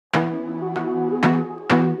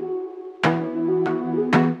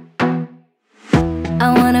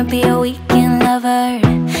wanna be a weekend lover.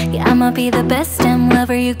 Yeah, I'ma be the best damn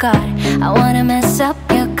lover you got. I wanna mess up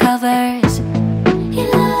your covers. You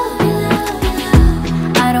love, you love, you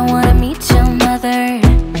love. I don't wanna meet your mother.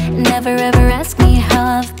 Never ever ask me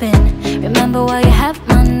how I've been. Remember why you have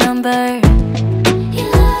my number. You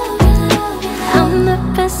love, you love, you love. I'm the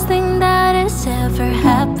best thing that has ever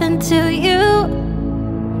happened to you.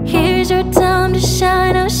 Here's your time to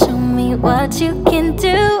shine. Now show me what you can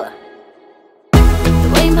do. The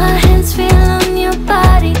way my hands feel on your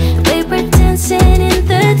body, the way we're dancing in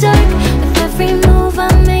the dark. With every move I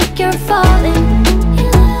make, you're falling. You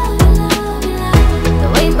love, you love, you love. The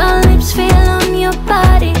way my lips feel on your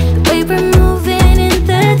body, the way we're moving in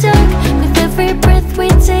the dark. With every breath we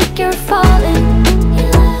take, you're falling. You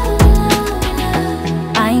love, you love, you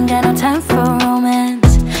love. I ain't got no time for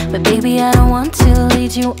romance, but baby I don't want to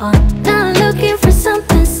lead you on. Not looking for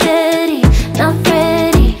something steady, not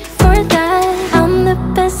ready for that. I'm the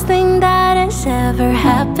best thing that has ever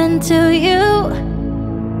happened to you.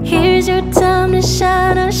 Here's your time to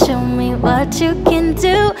shine. Now show me what you can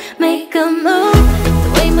do. Make a move. The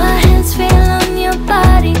way my hands feel on your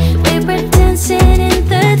body, the way we're dancing in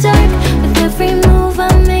the dark. With every move I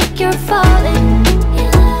make, you're falling. You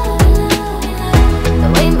love, you love, you love. The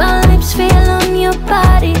way my lips feel on your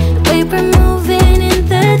body, the way we're moving in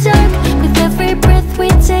the dark. With every breath we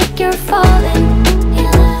take, you're falling. You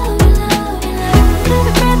love, you love, you love. With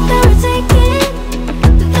every breath that we're taking,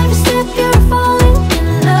 with every step you're falling in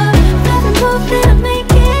love. With every move that I'm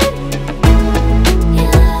making, you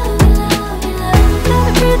love, you love, you love. With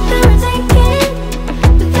every breath that we're taking,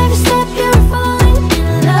 with every step you're falling in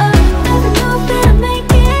love. With every move that I'm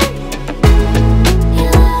making, you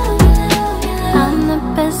love, you love, you love. I'm the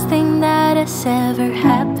best thing that has ever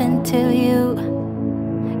happened to you.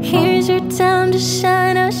 Here's your time to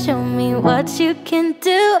shine. Now show me what you can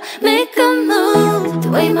do. Make a move. The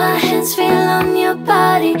way my hands feel on your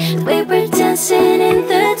body, the way we're dancing in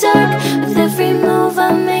the dark. With every move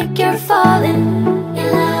I make, you're falling. You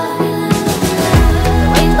love, you love, you love. The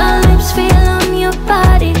way my lips feel on your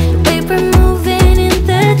body, the way we're moving in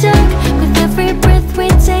the dark. With every breath we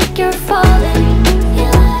take, you're falling. You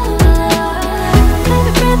love, you love, you love. With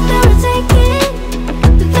every breath that we're taking,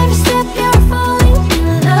 with every step you're falling in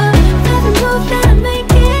love. With every move that I'm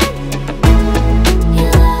making, you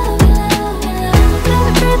love, you love, you love. With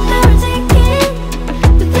every breath that we're taking,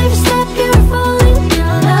 with every step you're falling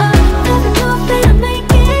in love. With every move that I'm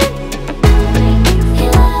making, you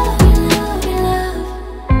love, you love, you love.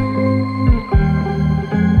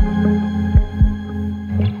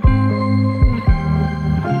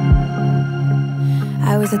 I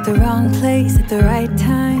was at the wrong place at the right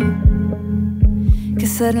time,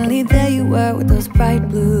 'cause suddenly there you were with those bright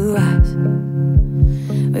blue eyes.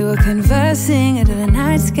 We were conversing under the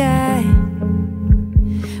night sky,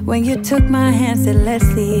 when you took my hand, said let's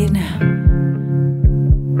leave now.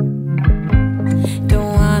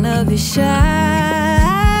 Don't wanna be shy,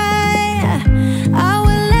 I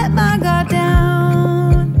will let my guard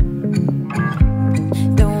down.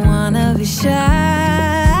 Don't wanna be shy,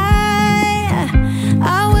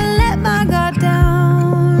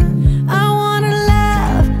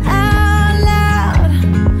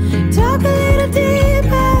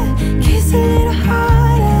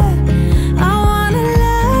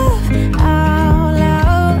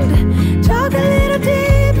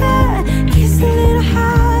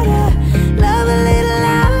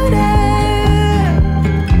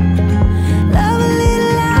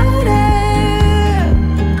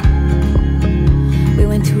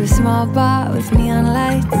 bar with neon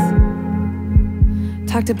lights.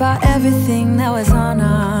 Talked about everything that was on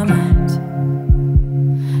our minds.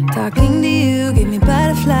 Talking to you gave me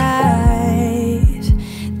butterflies.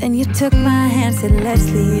 Then you took my hand, said let's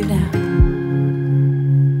leave now.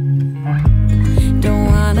 Don't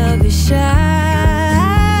wanna be shy,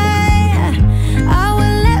 I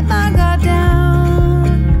will let my guard down.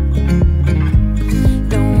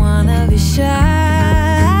 Don't wanna be shy,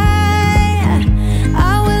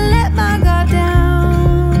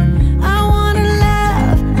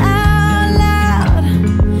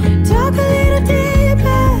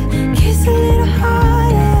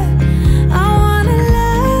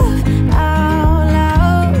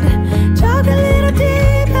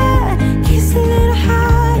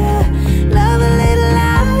 love a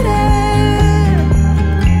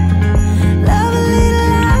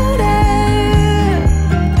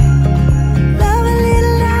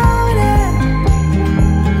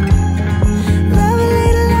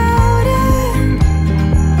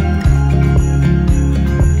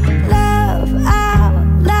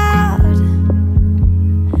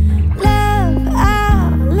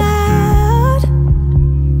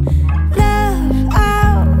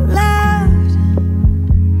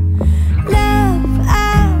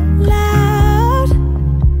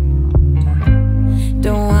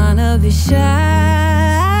be shy.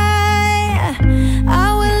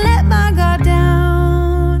 I will let my guard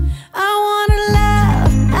down. I wanna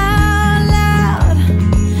laugh out loud,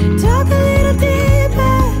 talk a little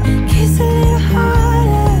deeper, kiss a little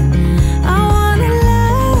harder. I wanna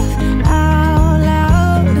laugh out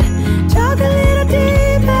loud, talk a little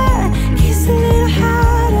deeper, kiss a little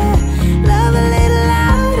harder, love a little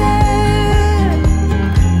louder,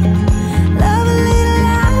 love a little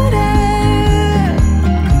louder,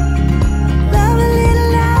 love a little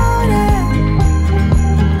louder,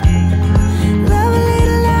 love a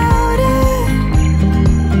little louder,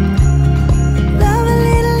 love a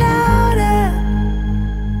little louder.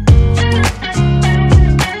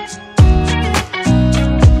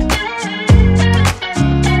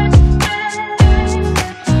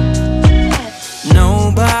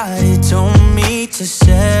 Nobody told me to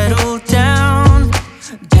settle down.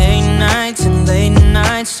 Day nights and late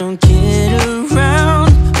nights don't kid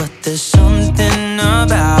around. But there's something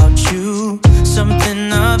about you,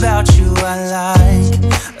 something about you I like,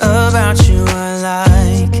 about you I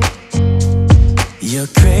like. You're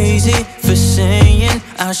crazy for saying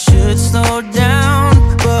I should slow down,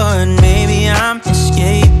 but maybe I'm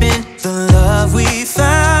escaping the love we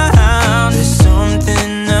found. There's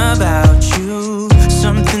something about you,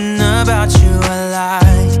 something about you I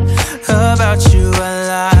like, about you I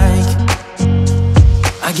like.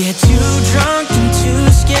 I get too drunk and too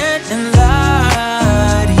scared and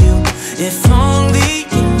lie to you. If only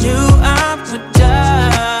you knew I would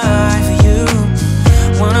die for you.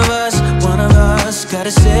 One of us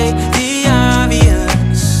gotta say the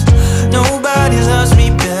obvious. Nobody loves me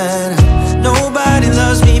better, nobody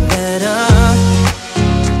loves me better,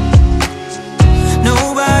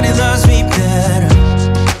 nobody loves me better.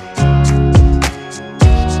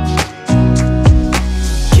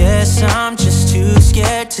 Guess I'm just too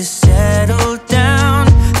scared to settle down.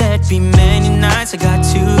 There'd be many nights I got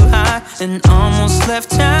too high and almost left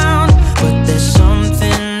town. But there's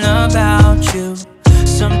something about you,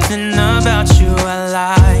 something about you I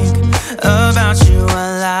like, about you I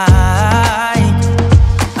like.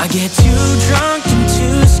 I get too drunk and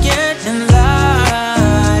too scared and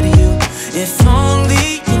lie to you. If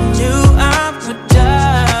only you knew I would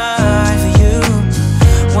die for you.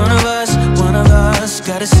 One of us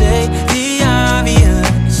gotta say the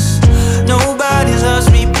obvious. Nobody loves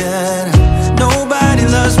me better, nobody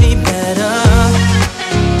loves me better.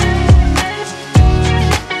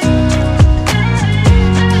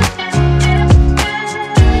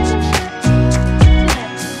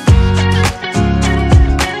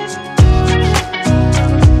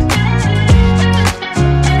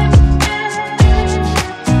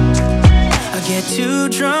 I get too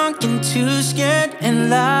drunk and too scared and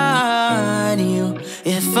lie to you.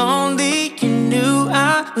 If only you knew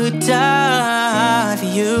I would die for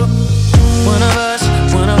you. One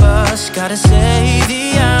of us gotta say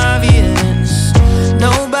the obvious.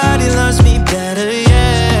 Nobody loves me better,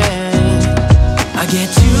 yeah. I get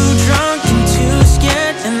too drunk and too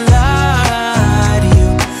scared and lie to you.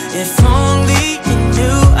 If only you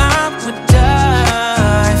knew I would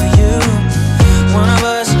die for you. One of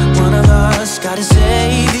us gotta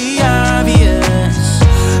say the obvious.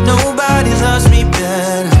 Nobody loves me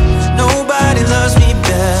better, nobody loves me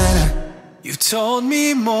better. You told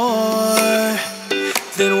me more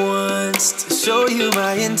than once to show you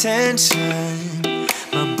my intention.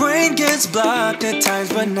 My brain gets blocked at times,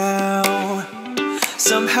 but now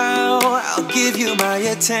somehow I'll give you my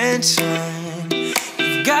attention.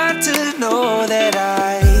 You've got to know that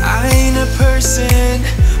I ain't a person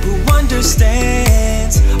who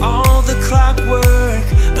understands all the clockwork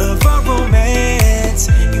of our romance.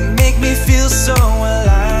 You make me feel so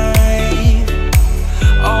alive,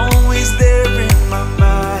 always there in my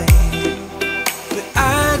mind. But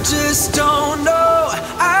I just don't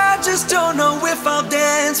know if I'll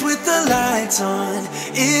dance with the lights on.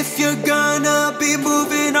 If you're gonna be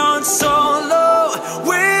moving on solo,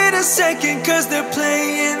 wait a second, cause they're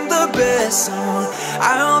playing the best song.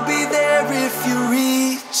 I'll be there if you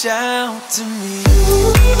reach out to me.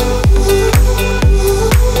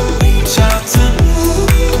 Reach out to me.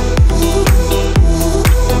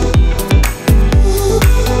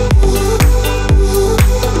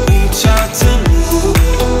 Reach out to me.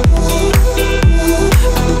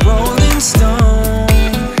 I'm a rolling stone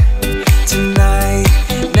tonight,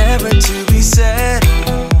 never to be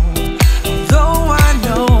settled. Although I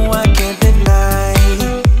know I can't deny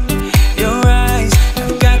your eyes,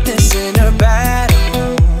 I've got this inner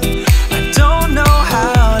battle. I don't know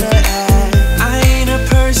how to act. I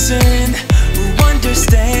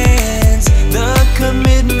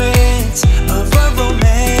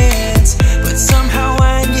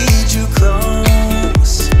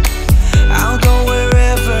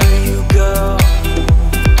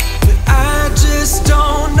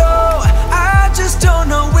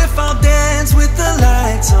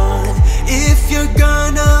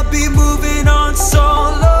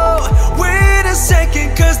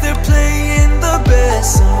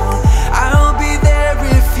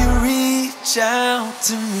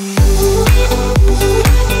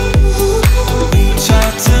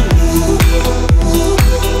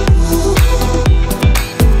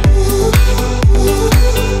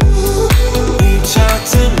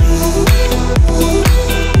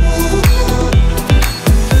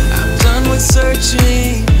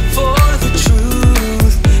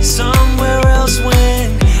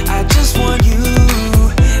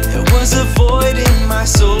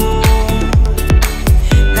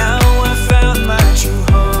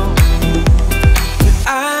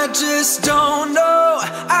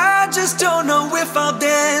just don't know if I'll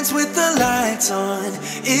dance with the lights on.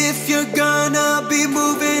 If you're gonna be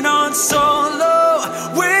moving on solo,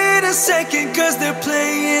 wait a second, cause they're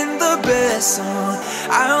playing the best song.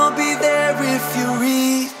 I'll be there if you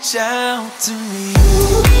reach out to me.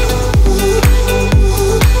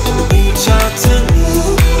 Reach out to me.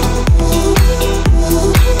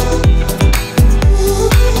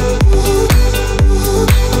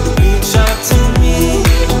 Reach out to me.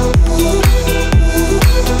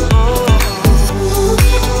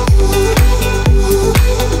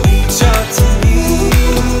 Reach out to me.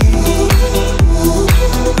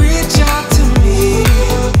 Reach out to me.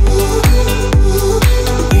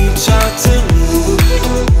 Reach out to me.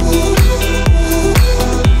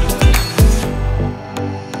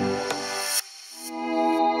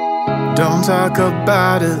 Don't talk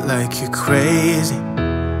about it like you're crazy.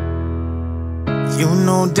 You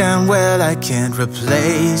know damn well I can't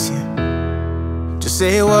replace you. Just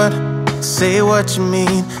say what you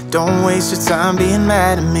mean. Don't waste your time being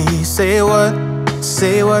mad at me. Say what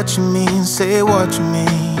you mean, say what you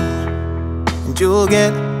mean. And you'll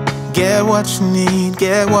get what you need,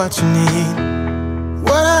 get what you need.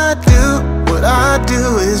 What I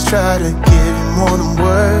do is try to give you more than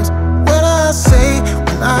words. When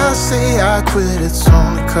I say I quit, it's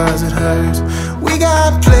only cause it hurts. We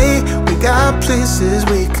got places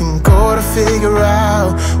we can go to figure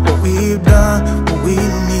out what we've done, what we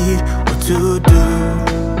need, what to do.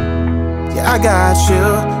 Yeah, I got you,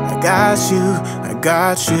 I got you, I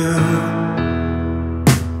got you.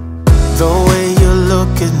 The way you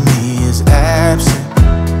look at me is absent.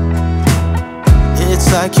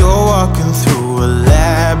 It's like you're walking through a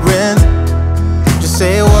labyrinth. Just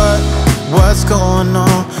say what's going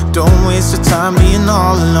on. Don't waste your time being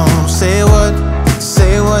all alone. Say what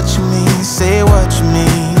you mean, say what you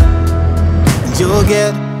mean. And you'll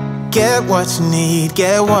get what you need,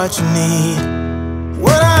 get what you need.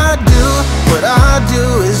 What I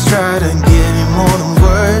do is try to give you more than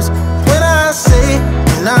words. When I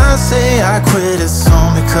say I quit, it's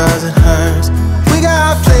only cause it hurts. We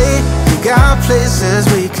got places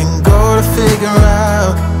we can go to figure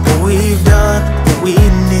out what we've done, what we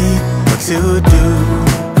need, what to do.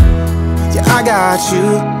 Yeah, I got you,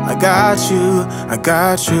 I got you, I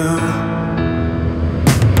got you.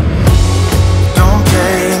 Don't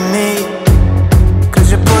play me, cause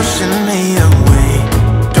you're pushing me away.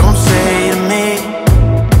 Don't say to me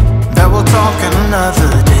that we'll talk another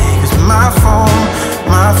day. Cause my phone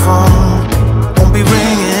won't be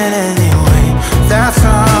ringing anyway. That's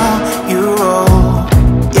how you roll,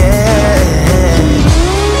 yeah.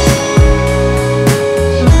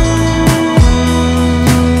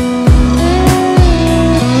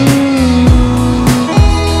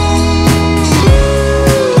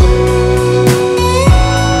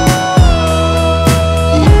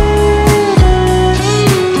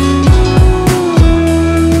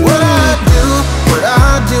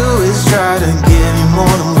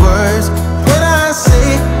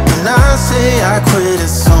 I quit,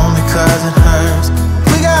 it's only cause it hurts.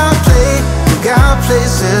 We got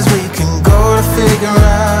places we can go to figure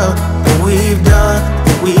out what we've done,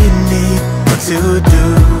 what we need, what to do.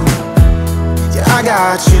 Yeah, I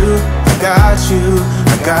got you, I got you,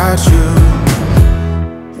 I got you.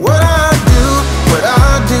 What I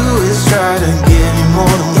do is try to give you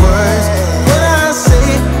more than words. When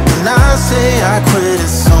I say I quit,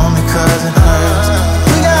 it's only cause it hurts.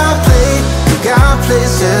 We got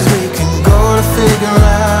places we can go to figure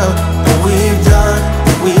out what we've done,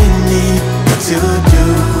 what we need, what to do.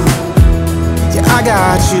 Yeah, I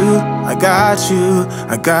got you, I got you,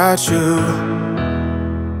 I got you.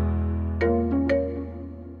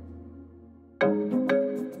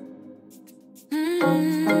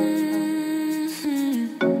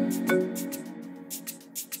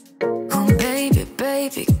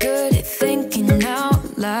 Baby, good at thinking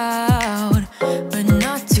out loud, but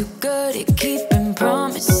not too good at keeping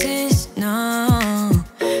promises, no.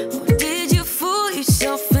 Oh, did you fool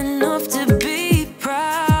yourself enough to be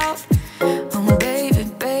proud? Oh,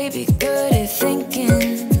 baby, good at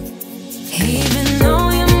thinking. Even though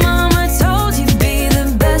your mama told you be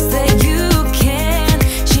the best that you can,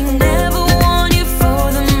 she never warned you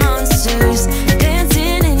for the monsters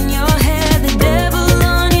dancing in your head, the devil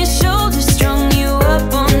on your shoulder strung you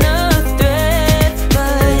up all night.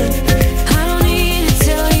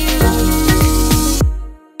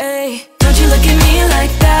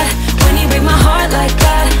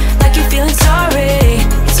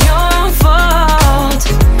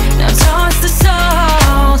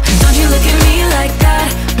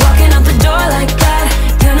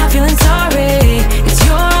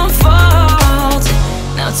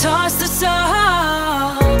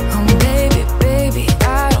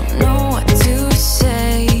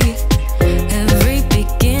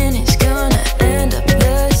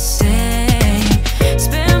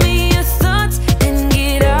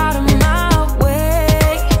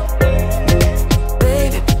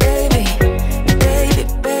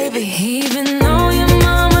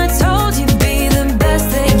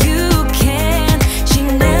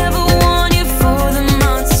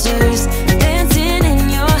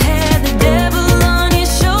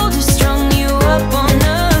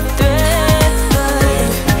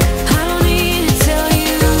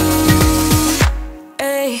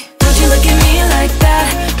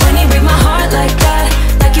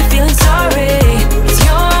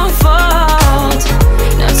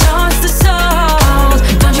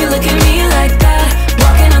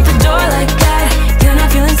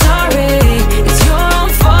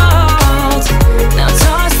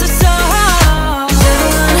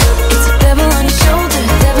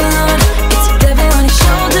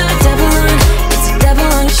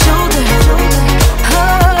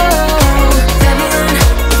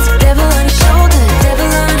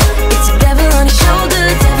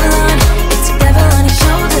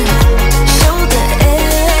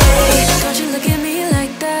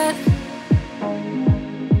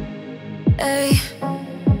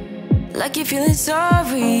 like you're feeling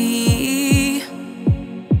sorry.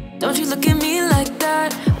 Don't you look at me like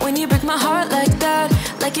that when you break my heart like that,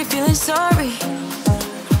 like you're feeling sorry,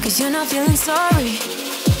 'cause you're not feeling sorry.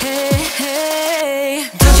 Hey, hey.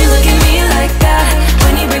 Don't you look at me like that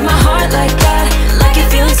when you break my heart like that, like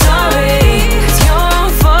you're feeling sorry. It's your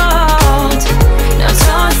fault, now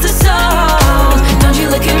toss the soul. Don't you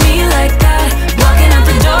look at me like that, walking out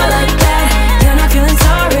the door like that. You're not feeling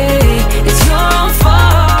sorry, it's your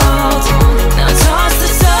fault, now toss the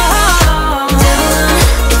soul. Devil on,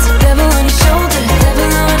 it's a devil on your shoulder. Devil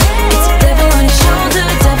on, it's a devil on your shoulder.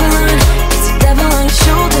 Devil on, it's a devil on your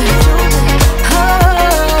shoulder.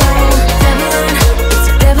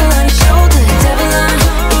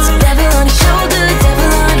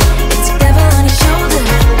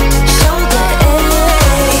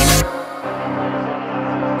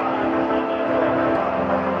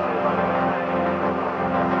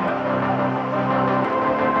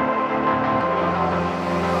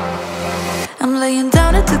 I'm laying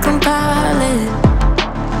down it to compile it.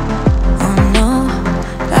 Oh no,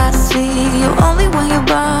 I see you only when you're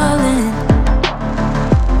ballin'.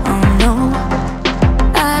 Oh no,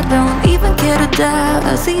 I don't even care to doubt.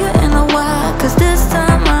 I'll see you in a while, 'cause this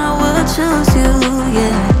time I will choose you,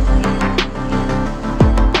 yeah.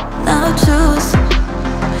 Now choose.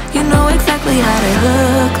 You know exactly how to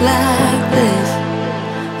look like this,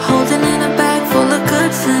 holding in a bag full of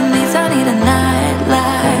goods and needs. I need a night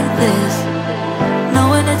like this,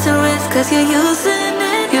 knowing it's a risk 'cause you're using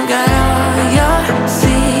it. You got all your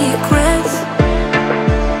secrets.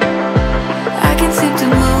 I can seem to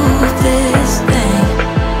move this thing.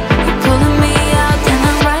 You're pulling me out and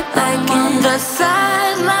I'm right back in. The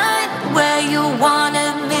sideline where you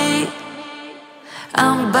wanted me,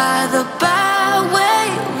 I'm by the byway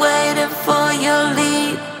waiting for your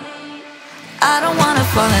lead. I don't wanna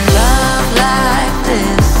fall in love like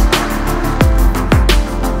this,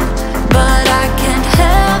 but I can't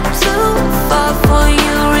help to fall for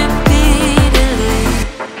you repeatedly.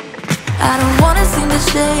 I don't wanna seem to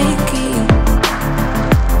shaky,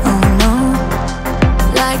 oh no,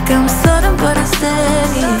 like I'm sudden but I'm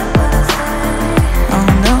steady, oh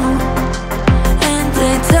no. And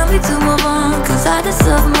they tell me to move on 'cause I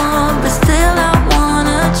deserve more, but still I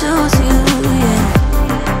wanna choose you,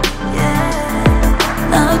 yeah.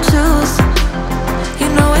 Now choose. You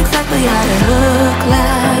know exactly how to look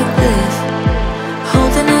like this,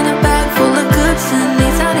 holding in a bag full of goods and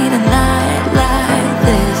needs. I need a night like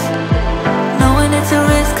this, knowing it's a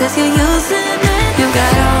risk 'cause you're using it. You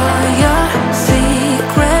got all your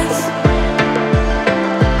secrets.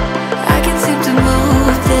 I can seem to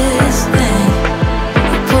move this thing.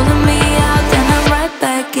 You're pulling me out and I'm right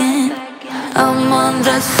back in. I'm on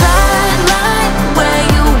the sideline where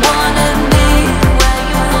you wanted me.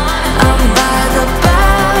 I'm by the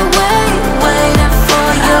byway waiting for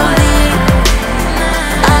your lead.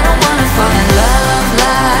 I don't wanna fall in love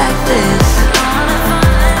like this,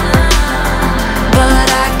 but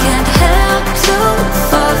I can't help to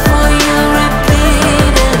fall for you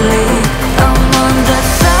repeatedly. I'm on the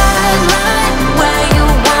sideline where you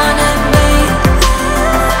wanted me.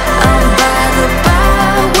 I'm by the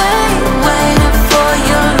byway waiting for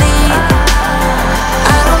your lead.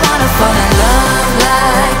 I don't wanna fall in love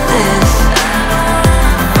like this,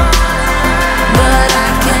 but I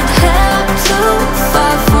can't help to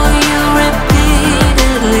fall for you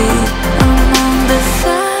repeatedly. I'm on the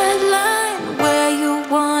sideline where you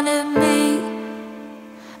wanted me.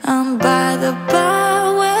 I'm by the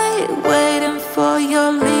byway waiting for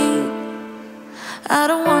your lead. I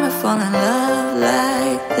don't wanna fall in love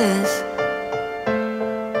like this,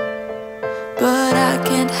 but I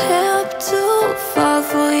can't help to fall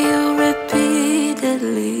for you